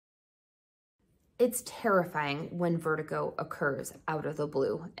It's terrifying when vertigo occurs out of the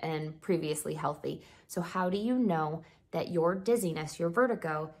blue and previously healthy. So how do you know that your dizziness, your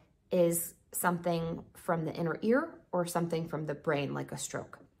vertigo, is something from the inner ear or something from the brain, like a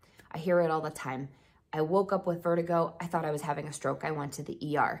stroke? I hear it all the time. I woke up with vertigo. I thought I was having a stroke. I went to the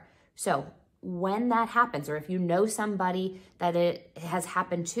ER. So when that happens, or if you know somebody that it has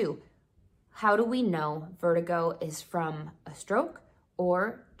happened to, how do we know vertigo is from a stroke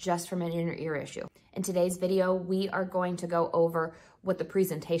or just from an inner ear issue? In today's video, we are going to go over what the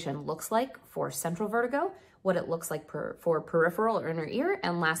presentation looks like for central vertigo, what it looks like for peripheral or inner ear,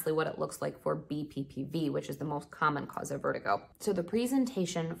 and lastly, what it looks like for BPPV, which is the most common cause of vertigo. So the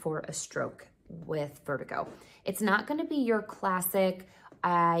presentation for a stroke with vertigo, it's not going to be your classic,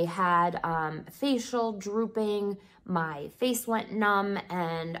 I had facial drooping, my face went numb,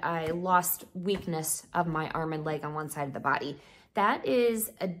 and I lost weakness of my arm and leg on one side of the body. That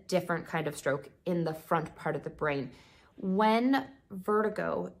is a different kind of stroke in the front part of the brain. When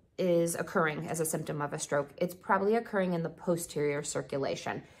vertigo is occurring as a symptom of a stroke, it's probably occurring in the posterior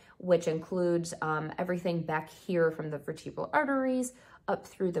circulation, which includes everything back here from the vertebral arteries up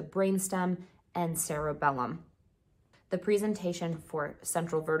through the brainstem and cerebellum. The presentation for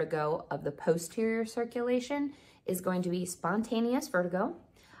central vertigo of the posterior circulation is going to be spontaneous vertigo.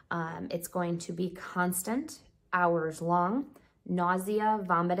 It's going to be constant, hours long, nausea,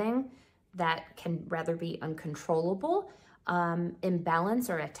 vomiting that can rather be uncontrollable,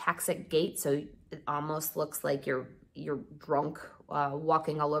 imbalance or ataxic gait, so it almost looks like you're drunk,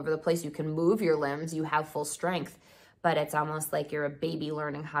 walking all over the place. You can move your limbs, you have full strength, but it's almost like you're a baby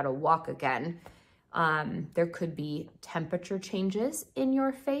learning how to walk again. There could be temperature changes in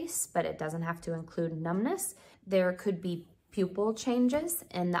your face, but it doesn't have to include numbness. There could be pupil changes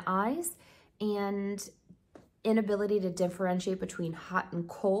in the eyes and inability to differentiate between hot and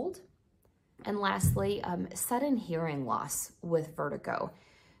cold. And lastly, sudden hearing loss with vertigo.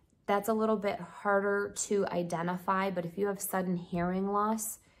 That's a little bit harder to identify, but if you have sudden hearing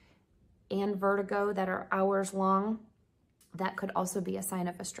loss and vertigo that are hours long, that could also be a sign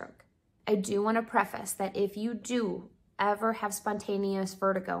of a stroke. I do want to preface that if you do ever have spontaneous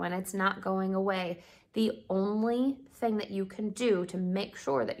vertigo and it's not going away, the only thing that you can do to make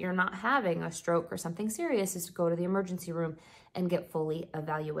sure that you're not having a stroke or something serious is to go to the emergency room and get fully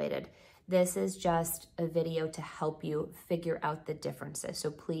evaluated. This is just a video to help you figure out the differences. So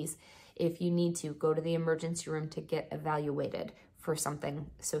please, if you need to, go to the emergency room to get evaluated for something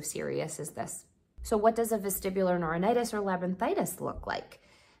so serious as this. So what does a vestibular neuritis or labyrinthitis look like?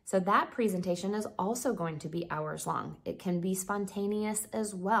 So that presentation is also going to be hours long. It can be spontaneous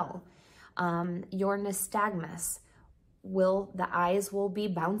as well. Your nystagmus, the eyes will be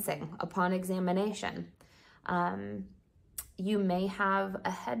bouncing upon examination. You may have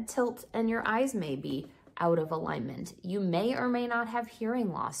a head tilt and your eyes may be out of alignment. You may or may not have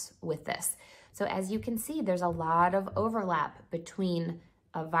hearing loss with this. So as you can see, there's a lot of overlap between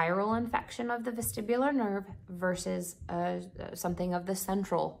a viral infection of the vestibular nerve versus something of the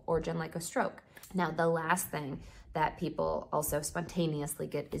central origin like a stroke. Now, the last thing that people also spontaneously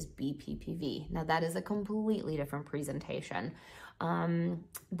get is BPPV. Now, that is a completely different presentation.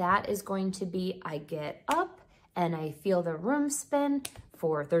 That is going to be, I get up and I feel the room spin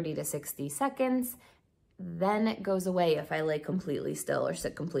for 30 to 60 seconds. Then it goes away if I lay completely still or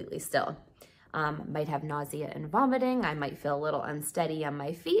sit completely still. Might have nausea and vomiting. I might feel a little unsteady on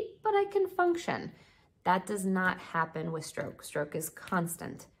my feet, but I can function. That does not happen with stroke. Stroke is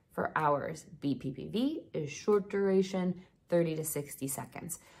constant for hours. BPPV is short duration, 30 to 60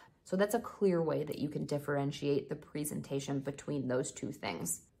 seconds. So that's a clear way that you can differentiate the presentation between those two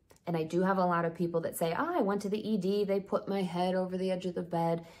things. And I do have a lot of people that say, I went to the ED, they put my head over the edge of the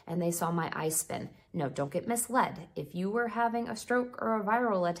bed and they saw my eyes spin. No, don't get misled. If you were having a stroke or a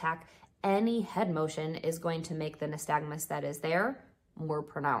viral attack, any head motion is going to make the nystagmus that is there more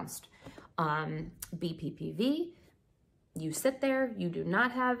pronounced. BPPV, you sit there, you do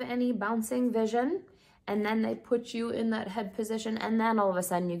not have any bouncing vision, and then they put you in that head position, and then all of a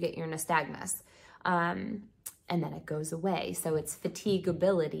sudden you get your nystagmus. And then it goes away. So it's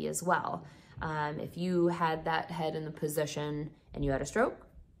fatigability as well. If you had that head in the position and you had a stroke,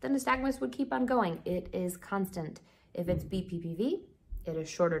 the nystagmus would keep on going. It is constant. If it's BPPV, it is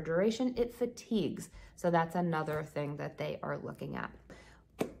shorter duration, it fatigues. So that's another thing that they are looking at.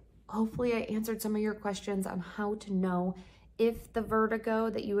 Hopefully I answered some of your questions on how to know if the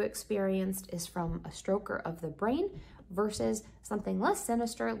vertigo that you experienced is from a stroke or of the brain versus something less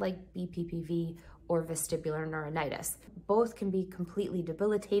sinister like BPPV or vestibular neuritis. Both can be completely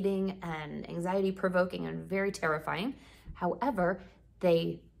debilitating and anxiety provoking and very terrifying. However,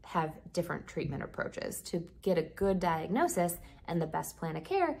 they have different treatment approaches. To get a good diagnosis and the best plan of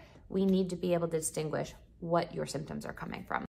care, we need to be able to distinguish what your symptoms are coming from.